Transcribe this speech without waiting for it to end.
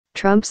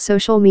Trump's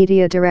social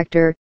media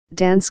director,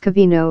 Dan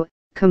Scavino,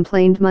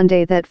 complained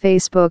Monday that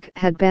Facebook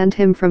had banned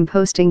him from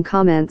posting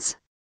comments.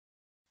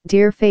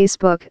 "Dear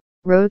Facebook,"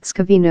 wrote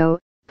Scavino,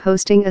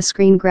 posting a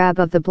screen grab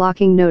of the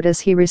blocking notice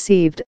he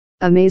received,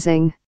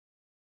 "amazing.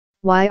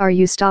 Why are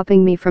you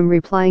stopping me from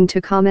replying to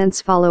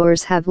comments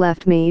followers have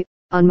left me,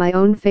 on my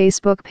own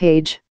Facebook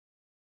page?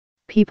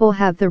 People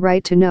have the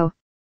right to know.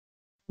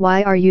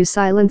 Why are you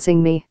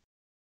silencing me?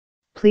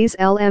 Please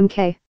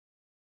LMK.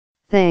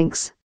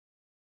 Thanks."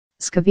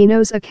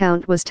 Scavino's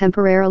account was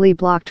temporarily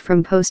blocked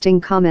from posting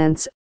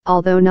comments,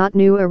 although not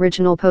new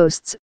original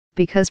posts,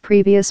 because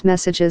previous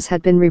messages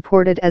had been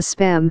reported as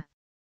spam.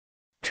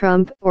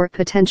 Trump, or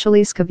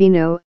potentially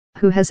Scavino,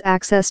 who has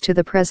access to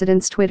the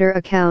president's Twitter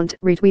account,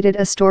 retweeted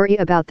a story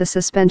about the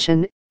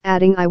suspension,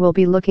 adding, "I will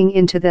be looking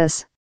into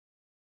this."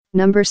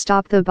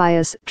 Stop the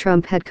bias.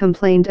 Trump had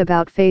complained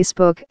about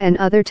Facebook and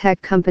other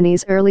tech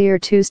companies earlier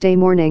Tuesday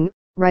morning,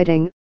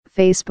 writing,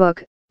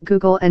 "Facebook,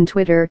 Google and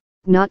Twitter,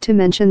 not to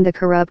mention the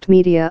corrupt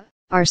media,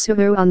 are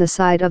so on the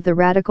side of the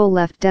radical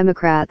left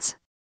Democrats.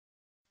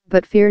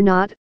 But fear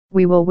not,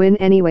 we will win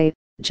anyway,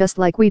 just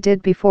like we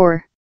did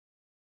before."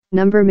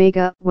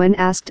 Mega. When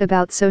asked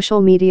about social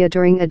media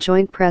during a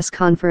joint press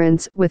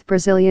conference with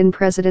Brazilian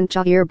President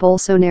Jair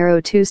Bolsonaro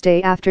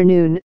Tuesday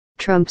afternoon,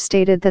 Trump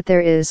stated that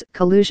there is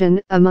collusion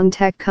among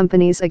tech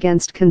companies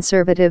against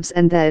conservatives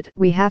and that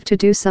we have to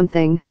do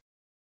something.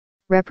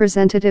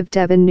 Representative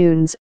Devin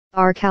Nunes,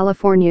 R.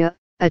 California,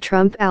 a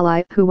Trump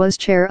ally who was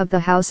chair of the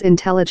House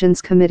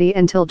Intelligence Committee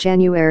until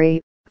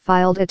January,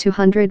 filed a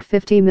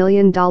 $250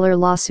 million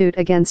lawsuit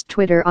against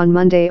Twitter on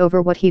Monday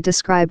over what he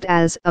described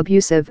as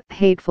abusive,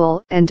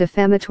 hateful, and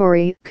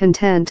defamatory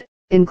content,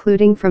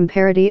 including from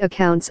parody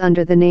accounts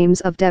under the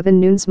names of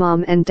Devin Nunes'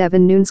 mom and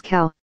Devin Nunes'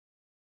 cow.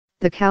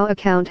 The cow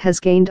account has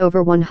gained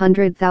over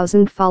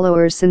 100,000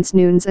 followers since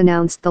Nunes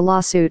announced the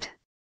lawsuit.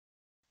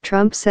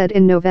 Trump said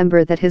in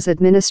November that his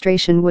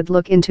administration would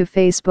look into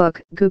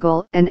Facebook,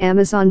 Google, and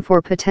Amazon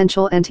for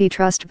potential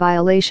antitrust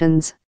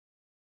violations.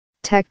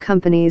 Tech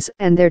companies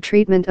and their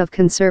treatment of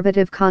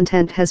conservative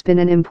content has been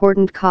an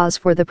important cause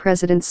for the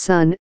president's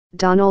son,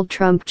 Donald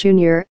Trump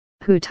Jr.,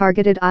 who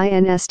targeted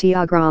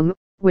Instagram,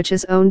 which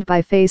is owned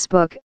by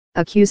Facebook,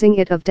 accusing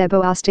it of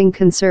deboasting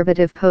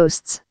conservative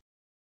posts.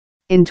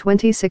 In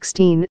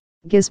 2016,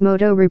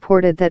 Gizmodo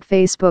reported that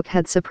Facebook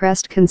had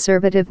suppressed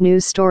conservative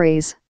news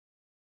stories.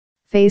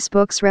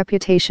 Facebook's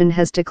reputation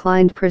has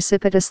declined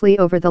precipitously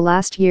over the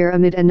last year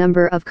amid a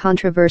number of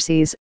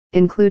controversies,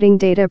 including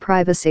data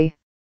privacy.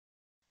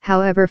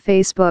 However,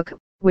 Facebook,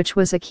 which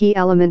was a key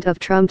element of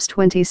Trump's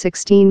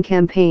 2016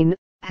 campaign,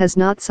 has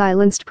not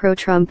silenced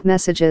pro-Trump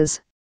messages.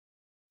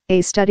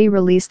 A study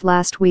released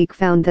last week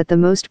found that the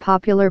most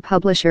popular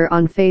publisher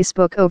on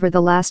Facebook over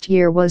the last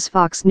year was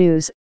Fox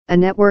News, a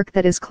network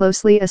that is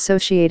closely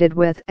associated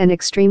with and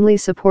extremely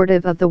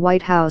supportive of the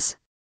White House.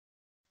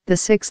 The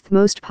sixth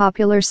most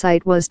popular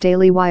site was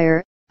Daily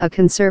Wire, a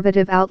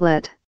conservative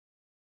outlet.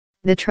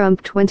 The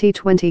Trump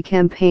 2020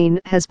 campaign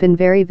has been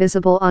very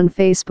visible on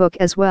Facebook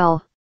as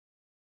well.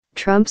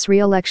 Trump's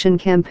re-election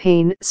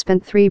campaign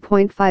spent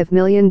 $3.5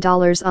 million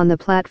on the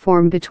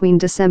platform between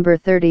December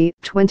 30,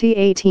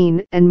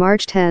 2018 and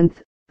March 10,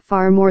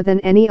 far more than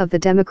any of the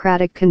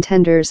Democratic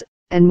contenders,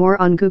 and more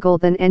on Google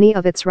than any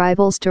of its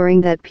rivals during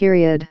that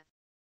period.